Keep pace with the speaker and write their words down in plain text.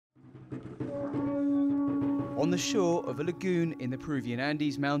On the shore of a lagoon in the Peruvian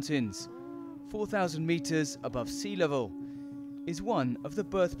Andes Mountains, 4,000 meters above sea level, is one of the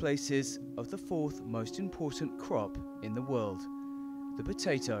birthplaces of the fourth most important crop in the world, the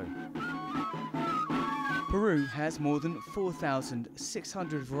potato. Peru has more than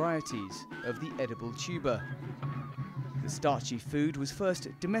 4,600 varieties of the edible tuber. The starchy food was first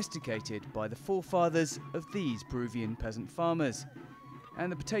domesticated by the forefathers of these Peruvian peasant farmers,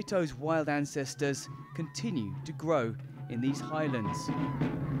 and the potato's wild ancestors continue to grow in these highlands.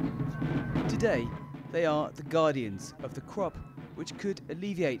 Today, they are the guardians of the crop, which could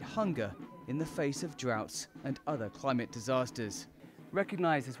alleviate hunger in the face of droughts and other climate disasters.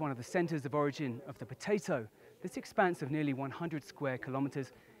 Recognized as one of the centers of origin of the potato, this expanse of nearly 100 square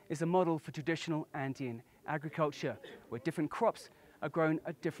kilometers is a model for traditional Andean agriculture, where different crops are grown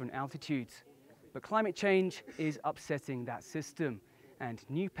at different altitudes. But climate change is upsetting that system, and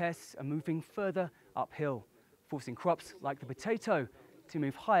new pests are moving further uphill, forcing crops like the potato to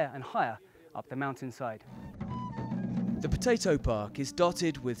move higher and higher up the mountainside. The Potato Park is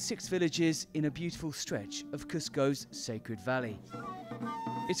dotted with 6 villages in a beautiful stretch of Cusco's Sacred Valley.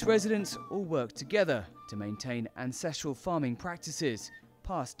 Its residents all work together to maintain ancestral farming practices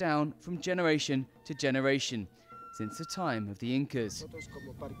passed down from generation to generation since the time of the Incas.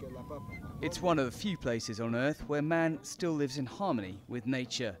 It's one of the few places on Earth where man still lives in harmony with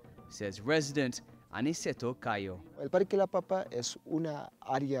nature, says resident Aniceto Cayo. El Parque La Papa es una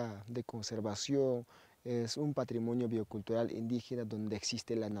área de conservación, es un patrimonio biocultural indígena donde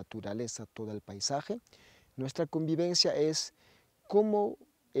existe la naturaleza, todo el paisaje. Nuestra convivencia es cómo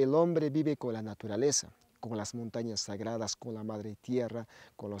el hombre vive con la naturaleza, con las montañas sagradas, con la madre tierra,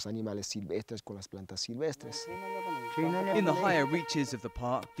 con los animales silvestres, con las plantas silvestres. In the higher reaches of the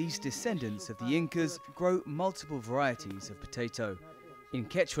park, these descendants of the Incas grow multiple varieties of potato. In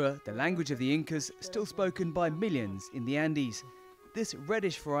Quechua, the language of the Incas, still spoken by millions in the Andes, this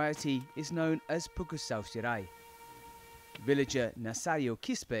reddish variety is known as pucusausirai. Villager Nazario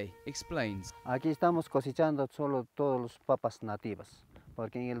Quispe explains. Aquí estamos cosechando solo todos los papas nativas,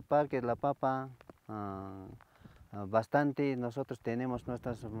 porque en el Parque La Papa bastante, nosotros tenemos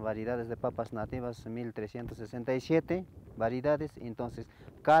nuestras variedades de papas nativas, 1367 variedades, entonces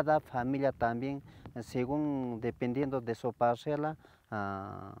cada familia también, según dependiendo de su parcela,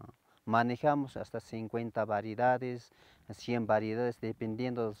 manejamos hasta 50 variedades, 100 variedades,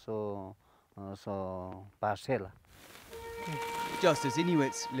 dependiendo de su parcela. Just as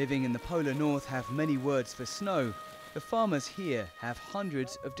Inuits living in the polar north have many words for snow, the farmers here have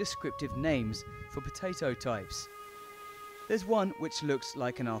hundreds of descriptive names for potato types. There's one which looks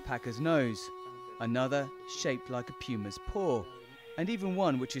like an alpaca's nose, another shaped like a puma's paw, and even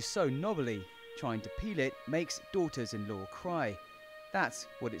one which is so knobbly, trying to peel it makes daughters-in-law cry. That's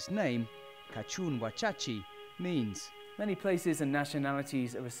what its name, Cachun Wachachi, means. Many places and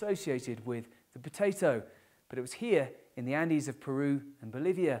nationalities are associated with the potato, but it was here in the Andes of Peru and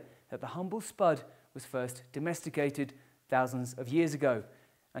Bolivia that the humble spud was first domesticated thousands of years ago.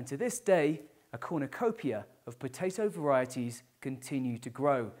 And to this day, a cornucopia of potato varieties continue to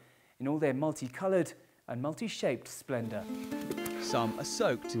grow in all their multicoloured and multi-shaped splendour. Some are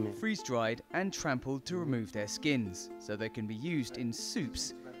soaked, freeze-dried and trampled to remove their skins, so they can be used in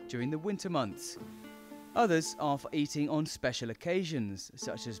soups during the winter months. Others are for eating on special occasions,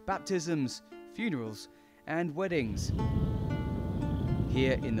 such as baptisms, funerals and weddings.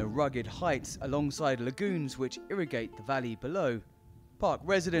 Here in the rugged heights alongside lagoons which irrigate the valley below, park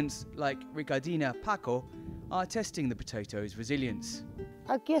residents like Ricardina Paco are testing the potato's resilience.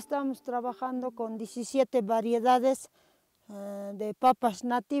 Aquí estamos trabajando con 17 variedades de papas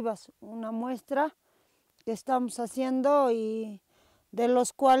nativas, una muestra que estamos haciendo y de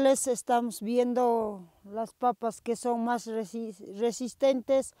los cuales estamos viendo las papas que son más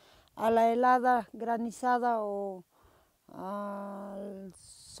resistentes a la helada, granizada o al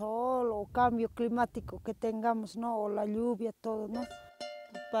sol o cambio climático que tengamos, ¿no? O la lluvia, todo, ¿no?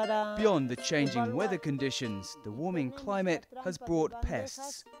 Beyond the changing weather conditions, the warming climate has brought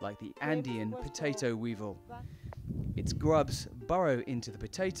pests like the Andean potato weevil. Its grubs burrow into the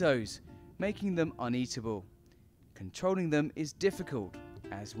potatoes, making them uneatable. Controlling them is difficult,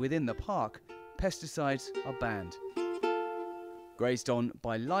 as within the park, pesticides are banned. Grazed on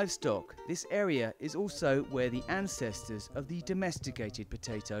by livestock, this area is also where the ancestors of the domesticated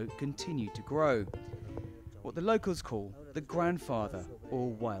potato continue to grow. What the locals call the grandfather or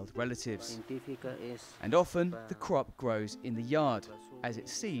wild relatives. And often the crop grows in the yard, as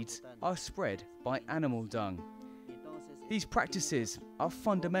its seeds are spread by animal dung. These practices are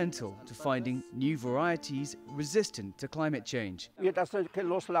fundamental to finding new varieties resistant to climate change. Mientras que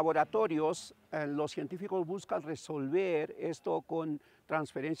los laboratorios, los científicos buscan resolver esto con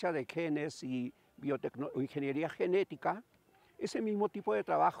transferencia de genes y ingeniería genética, ese mismo tipo de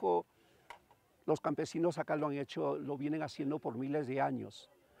trabajo los campesinos acá lo han hecho, lo vienen haciendo por miles de años,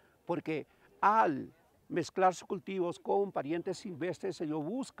 porque al mezclar sus cultivos con parientes silvestres, ellos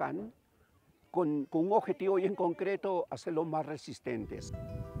buscan con un objetivo bien concreto hacerlos más resistentes.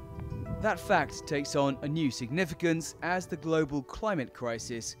 That fact takes on a new significance as the global climate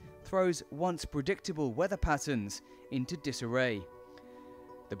crisis throws once predictable weather patterns into disarray.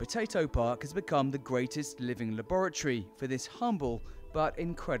 The potato park has become the greatest living laboratory for this humble but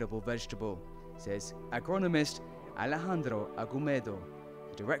incredible vegetable, says agronomist Alejandro Agumedo,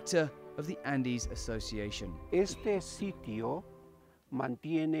 the director of the Andes Association. Este sitio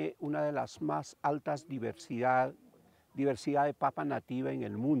mantiene una de las más altas diversidad de papa nativa en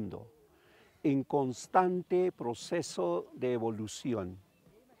el mundo, en constante proceso de evolución.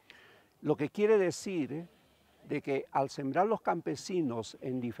 Lo que quiere decir de que al sembrar los campesinos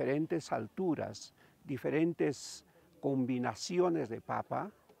en diferentes alturas, diferentes combinaciones de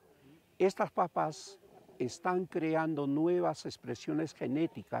papa, estas papas están creando nuevas expresiones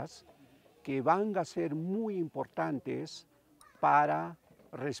genéticas que van a ser muy importantes para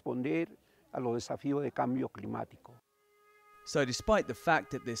responder a los desafíos de cambio climático. So despite the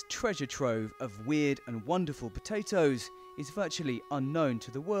fact that this treasure trove of weird and wonderful potatoes is virtually unknown to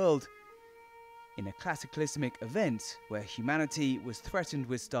the world, in a cataclysmic event where humanity was threatened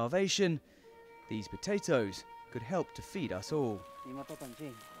with starvation, these potatoes could help to feed us all.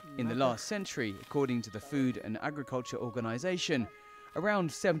 In the last century, according to the Food and Agriculture Organization, around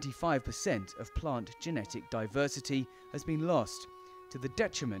 75% of plant genetic diversity has been lost, to the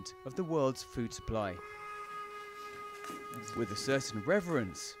detriment of the world's food supply. With a certain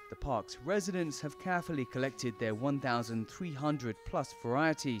reverence, the park's residents have carefully collected their 1,300 plus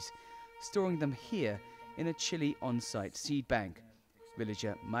varieties, storing them here in a Chile on-site seed bank.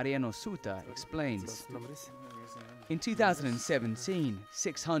 Villager Mariano Suta explains. In 2017,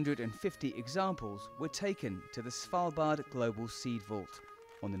 650 examples were taken to the Svalbard Global Seed Vault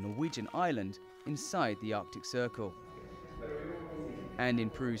on the Norwegian island inside the Arctic Circle. And in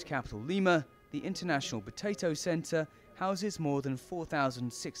Peru's capital Lima, the International Potato Center houses more than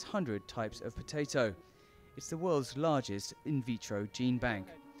 4,600 types of potato. It's the world's largest in vitro gene bank.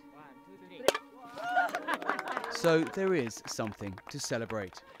 So there is something to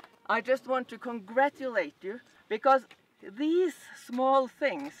celebrate. I just want to congratulate you, because these small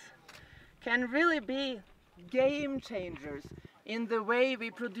things can really be game changers in the way we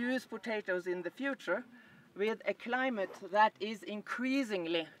produce potatoes in the future, with a climate that is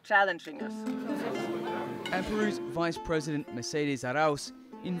increasingly challenging us. And Peru's Vice President Mercedes Arauz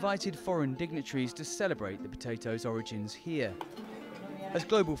invited foreign dignitaries to celebrate the potato's origins here, as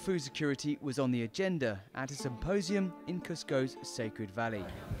global food security was on the agenda at a symposium in Cusco's Sacred Valley.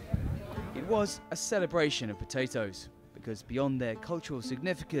 It was a celebration of potatoes, because beyond their cultural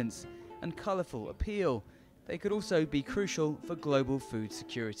significance and colourful appeal, they could also be crucial for global food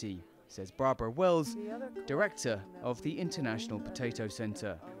security, says Barbara Wells, director of the International Potato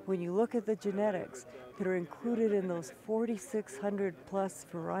Center. When you look at the genetics that are included in those 4,600 plus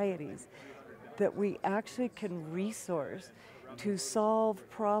varieties that we actually can resource to solve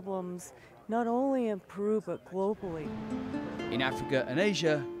problems not only in Peru but globally. In Africa and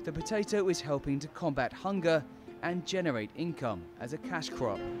Asia, the potato is helping to combat hunger and generate income as a cash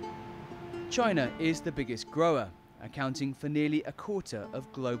crop. China is the biggest grower, accounting for nearly a quarter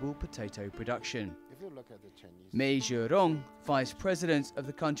of global potato production. Mei Zherong, vice president of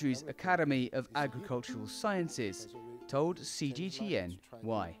the country's Academy of Agricultural Sciences, told CGTN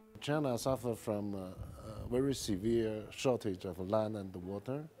why. China suffers from a very severe shortage of land and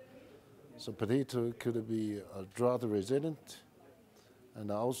water. So potato could be drought resilient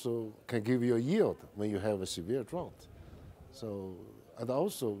and also can give you a yield when you have a severe drought. So, and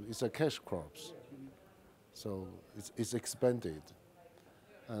also it's a cash crops. So it's expanded.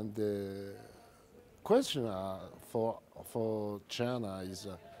 And the question for China is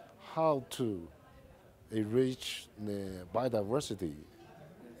how to enrich the biodiversity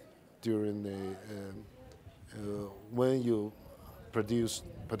during the when you produce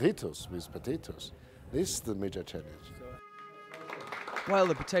potatoes with potatoes. This is the major challenge. While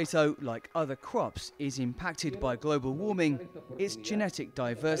the potato, like other crops, is impacted by global warming, its genetic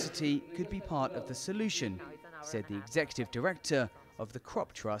diversity could be part of the solution, said the executive director of the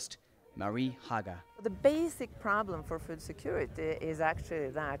Crop Trust, Marie Haga. The basic problem for food security is actually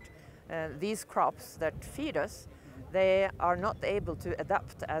that these crops that feed us they are not able to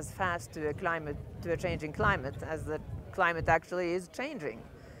adapt as fast to a changing climate as the climate actually is changing.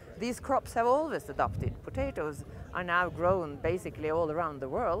 These crops have always adapted. Potatoes are now grown basically all around the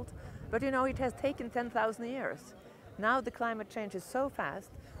world, but you know, it has taken 10,000 years. Now the climate changes so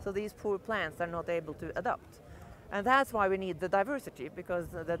fast, so these poor plants are not able to adapt. And that's why we need the diversity, because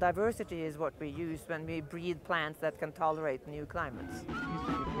the diversity is what we use when we breed plants that can tolerate new climates.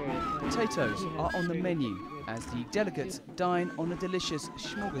 Potatoes are on the menu as the delegates dine on a delicious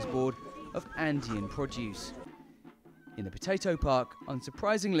smorgasbord of Andean produce. In the potato park,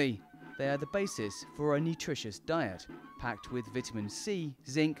 unsurprisingly, they are the basis for a nutritious diet, packed with vitamin C,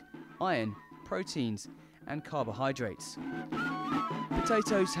 zinc, iron, proteins and carbohydrates.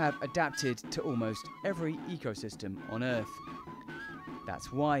 Potatoes have adapted to almost every ecosystem on Earth.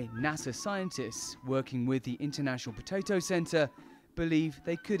 That's why NASA scientists working with the International Potato Center believe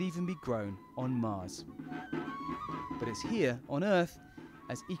they could even be grown on Mars. But it's here on Earth,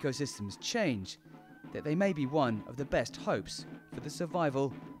 as ecosystems change, that they may be one of the best hopes for the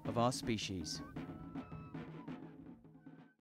survival of our species.